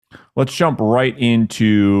let's jump right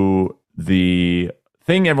into the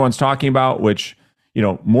thing everyone's talking about, which,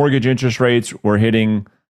 mortgage interest rates were hitting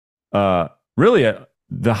really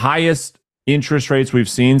the highest interest rates we've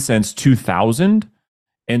seen since 2000.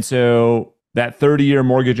 And so that 30-year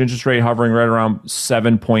mortgage interest rate hovering right around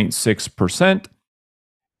 7.6%.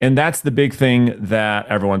 And that's the big thing that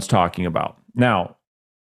everyone's talking about. Now,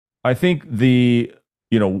 I think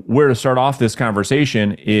where to start off this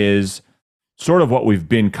conversation is sort of what we've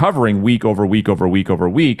been covering week over week over week over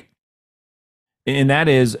week. And that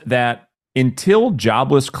is that until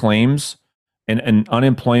jobless claims and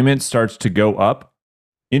unemployment starts to go up,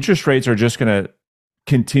 interest rates are just going to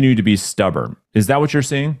continue to be stubborn. Is that what you're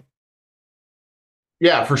seeing?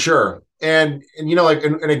 Yeah, for sure. And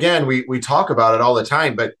again, we talk about it all the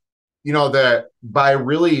time, but that by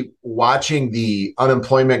really watching the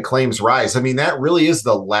unemployment claims rise, I mean, that really is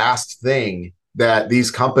the last thing that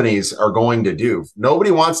these companies are going to do.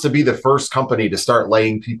 Nobody wants to be the first company to start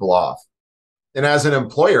laying people off. And as an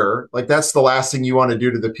employer, like that's the last thing you want to do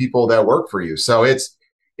to the people that work for you. So it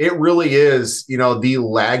really is, the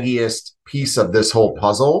laggiest piece of this whole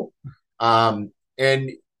puzzle. And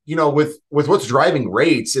with what's driving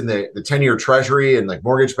rates in the 10-year treasury and like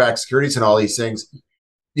mortgage-backed securities and all these things,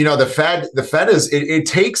 the Fed it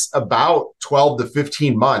takes about 12 to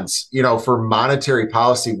 15 months, for monetary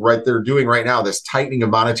policy, right? They're doing right now, this tightening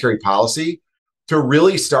of monetary policy to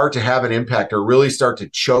really start to have an impact or really start to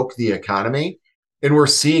choke the economy. And we're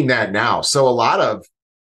seeing that now. So a lot of,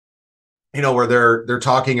 where they're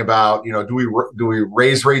talking about, do we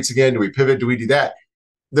raise rates again? Do we pivot? Do we do that?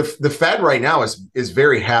 The Fed right now is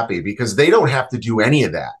very happy because they don't have to do any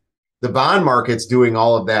of that. The bond market's doing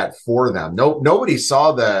all of that for them. Nobody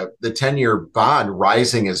saw the 10-year bond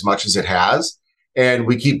rising as much as it has. And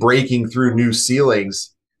we keep breaking through new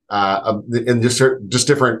ceilings and just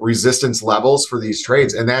different resistance levels for these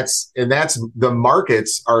trades. And that's the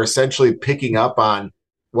markets are essentially picking up on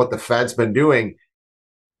what the Fed's been doing.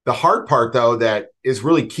 The hard part, though, that is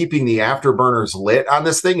really keeping the afterburners lit on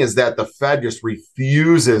this thing is that the Fed just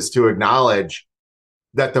refuses to acknowledge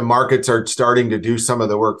that the markets are starting to do some of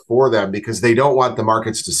the work for them because they don't want the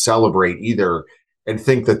markets to celebrate either and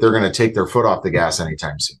think that they're going to take their foot off the gas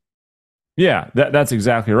anytime soon. Yeah, that's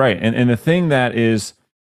exactly right. And the thing that is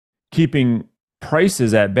keeping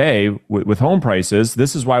prices at bay with home prices,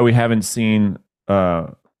 this is why we haven't seen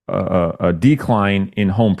a decline in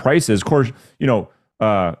home prices. Of course,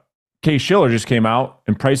 Case-Shiller just came out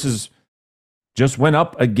and prices just went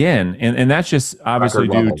up again. And that's just obviously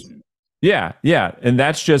due to, yeah. And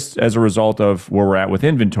that's just as a result of where we're at with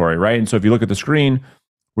inventory, right? And so if you look at the screen,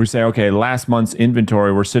 we say, okay, last month's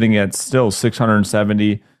inventory, we're sitting at still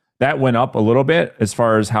 670. That went up a little bit as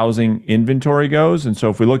far as housing inventory goes. And so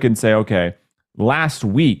if we look and say, okay, last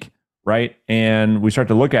week, right? And we start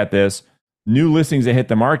to look at this, new listings that hit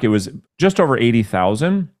the market was just over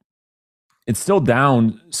 80,000. It's still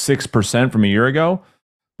down 6% from a year ago.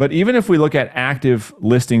 But even if we look at active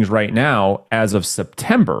listings right now as of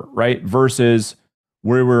September, right, versus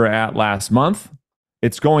where we were at last month,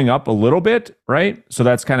 it's going up a little bit, right? So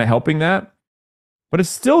that's kind of helping that. But it's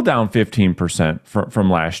still down 15% from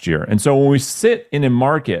last year. And so when we sit in a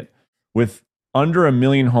market with under 1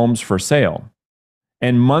 million homes for sale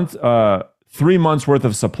and 3 months worth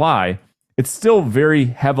of supply, it's still very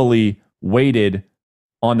heavily weighted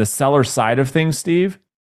on the seller side of things, Steve.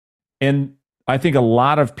 And I think a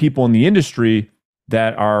lot of people in the industry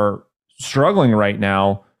that are struggling right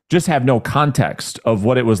now just have no context of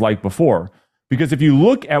what it was like before. Because if you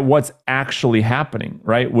look at what's actually happening,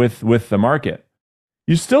 right, with the market,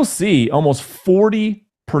 you still see almost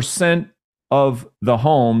 40% of the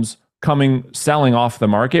homes selling off the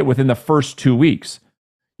market within the first 2 weeks.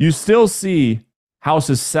 You still see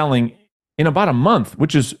houses selling in about a month,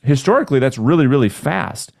 which is historically, that's really, really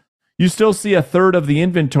fast. You still see a third of the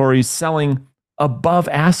inventory selling above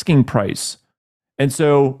asking price. And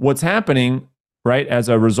so what's happening, right, as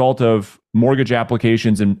a result of mortgage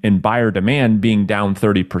applications and buyer demand being down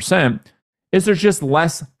 30%, is there's just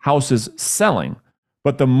less houses selling.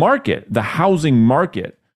 But the market, the housing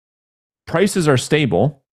market, prices are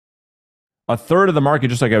stable. A third of the market,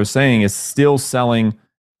 just like I was saying, is still selling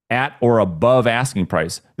at or above asking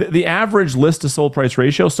price. The average list to sold price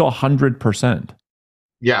ratio is still 100%.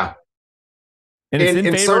 Yeah. And it's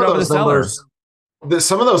in favor of the sellers.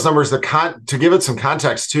 Some of those numbers, to give it some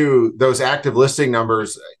context too, those active listing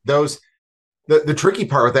numbers, the tricky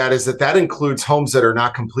part with that is that includes homes that are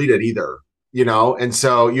not completed either, and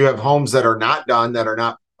so you have homes that are not done, that are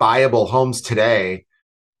not buyable homes today.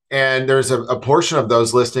 And there's a portion of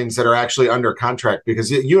those listings that are actually under contract,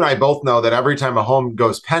 because you and I both know that every time a home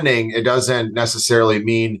goes pending, it doesn't necessarily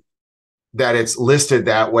mean that it's listed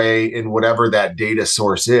that way in whatever that data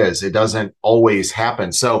source is. It doesn't always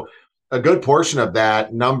happen. So a good portion of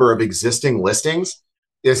that number of existing listings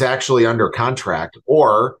is actually under contract,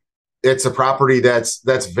 or it's a property that's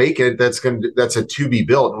vacant, that's a to be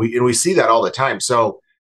built. And we see that all the time. So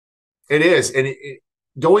it is. And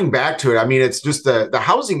going back to it, I mean, it's just the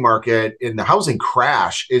housing market and the housing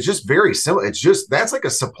crash is just very similar. It's just, that's like a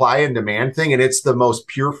supply and demand thing. And it's the most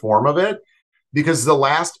pure form of it, because the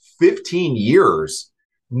last 15 years,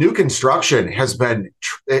 new construction has been,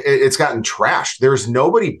 it's gotten trashed. There's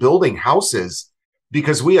nobody building houses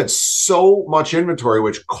because we had so much inventory,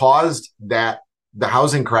 which caused the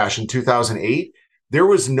housing crash in 2008. There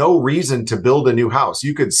was no reason to build a new house.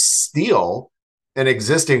 You could steal an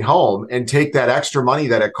existing home and take that extra money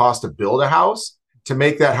that it costs to build a house to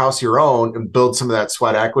make that house your own and build some of that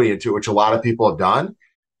sweat equity into it, which a lot of people have done.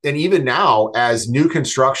 And even now, as new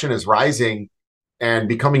construction is rising and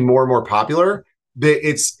becoming more and more popular,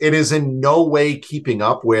 it is in no way keeping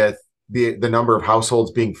up with the number of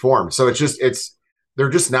households being formed. So they're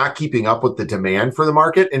just not keeping up with the demand for the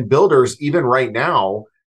market. And builders, even right now,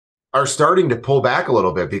 are starting to pull back a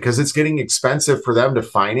little bit because it's getting expensive for them to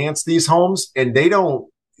finance these homes. And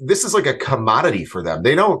this is like a commodity for them.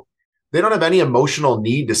 They don't have any emotional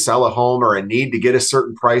need to sell a home or a need to get a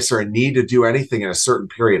certain price or a need to do anything in a certain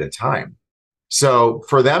period of time. So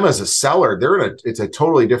for them as a seller, it's a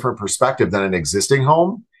totally different perspective than an existing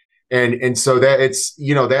home. And so that it's,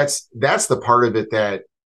 that's the part of it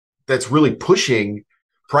that's really pushing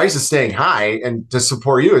prices staying high. And to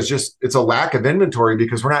support you it's a lack of inventory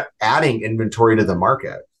because we're not adding inventory to the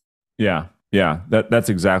market. Yeah. That's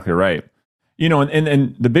exactly right.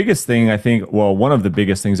 And the biggest thing I think, one of the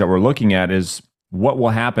biggest things that we're looking at is what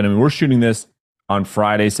will happen. I mean, we're shooting this on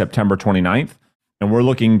Friday, September 29th, and we're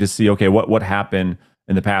looking to see, okay, what happened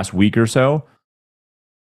in the past week or so.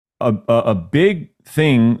 A big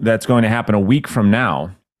thing that's going to happen a week from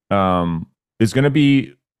now is going to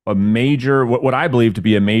be a major, what I believe to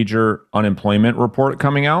be a major unemployment report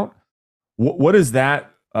coming out. What is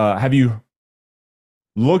that? Have you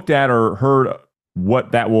looked at or heard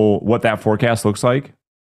what that forecast looks like?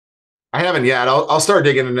 I haven't yet. I'll start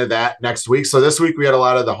digging into that next week. So this week we had a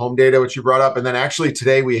lot of the home data, which you brought up. And then actually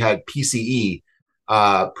today we had PCE,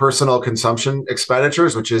 personal consumption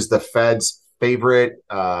expenditures, which is the Fed's favorite,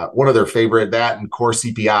 one of their favorite, that and core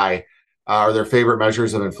CPI. Are their favorite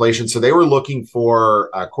measures of inflation. So they were looking for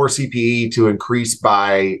core CPE to increase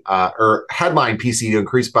by, or headline PCE to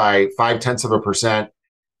increase by 0.5%.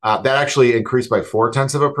 That actually increased by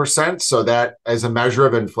 0.4%. So that, as a measure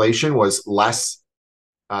of inflation, was less,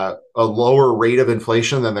 a lower rate of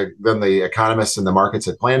inflation than the economists and the markets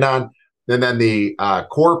had planned on. And then the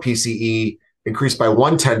core PCE increased by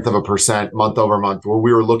 0.1% month over month, where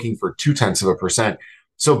we were looking for 0.2%.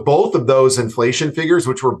 So both of those inflation figures,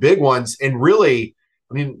 which were big ones, and really,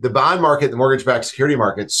 I mean, the bond market, the mortgage-backed security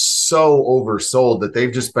market, so oversold that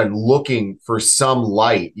they've just been looking for some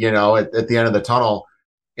light, at the end of the tunnel,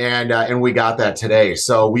 and we got that today.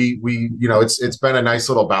 So we it's been a nice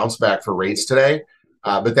little bounce back for rates today,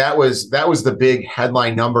 but that was the big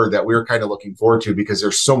headline number that we were kind of looking forward to because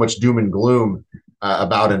there's so much doom and gloom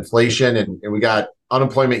about inflation, and we got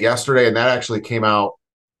unemployment yesterday, and that actually came out.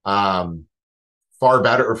 Far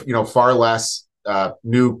better, far less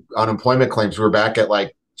new unemployment claims. We're back at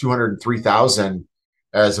like 203,000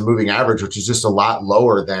 as a moving average, which is just a lot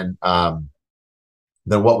lower than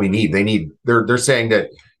what we need. They're saying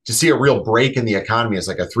that to see a real break in the economy is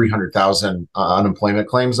like a 300,000 unemployment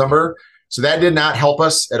claims number. So that did not help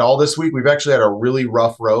us at all this week. We've actually had a really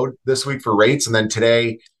rough road this week for rates, and then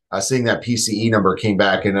today, seeing that PCE number came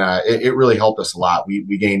back, and it really helped us a lot.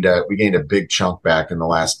 We gained a big chunk back in the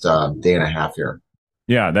last day and a half here.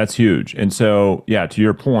 Yeah, that's huge. And so, to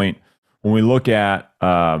your point, when we look at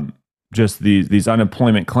just these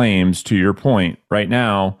unemployment claims, to your point, right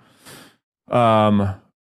now,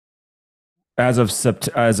 as of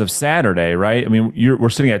Saturday, right? I mean, we're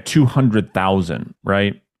sitting at 200,000,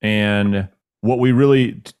 right? And what we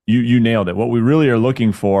really, you nailed it. What we really are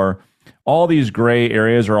looking for, all these gray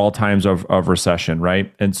areas are all times of recession,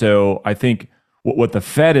 right? And so I think what the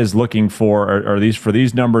Fed is looking for are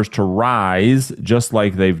these numbers to rise just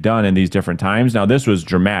like they've done in these different times. Now, this was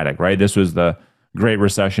dramatic, right? This was the Great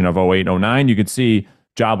Recession of 08, 09. You could see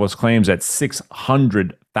jobless claims at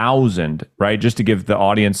 600,000, right? Just to give the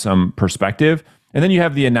audience some perspective. And then you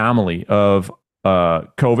have the anomaly of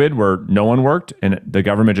COVID, where no one worked and the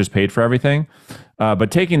government just paid for everything. But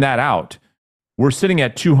taking that out, we're sitting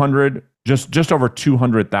at 200, just over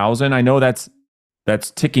 200,000. I know that's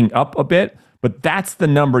ticking up a bit, but that's the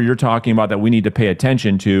number you're talking about that we need to pay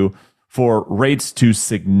attention to for rates to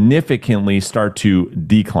significantly start to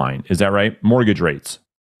decline. Is that right? Mortgage rates.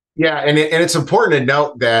 Yeah, and it's important to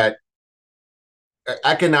note that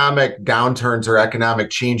economic downturns or economic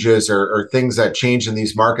changes or things that change in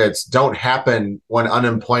these markets don't happen when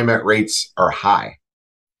unemployment rates are high.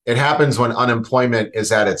 It happens when unemployment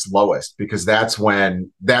is at its lowest, because it's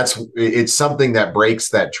something that breaks,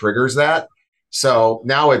 that triggers that. So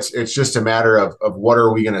now it's just a matter of what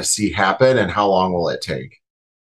are we going to see happen and how long will it take?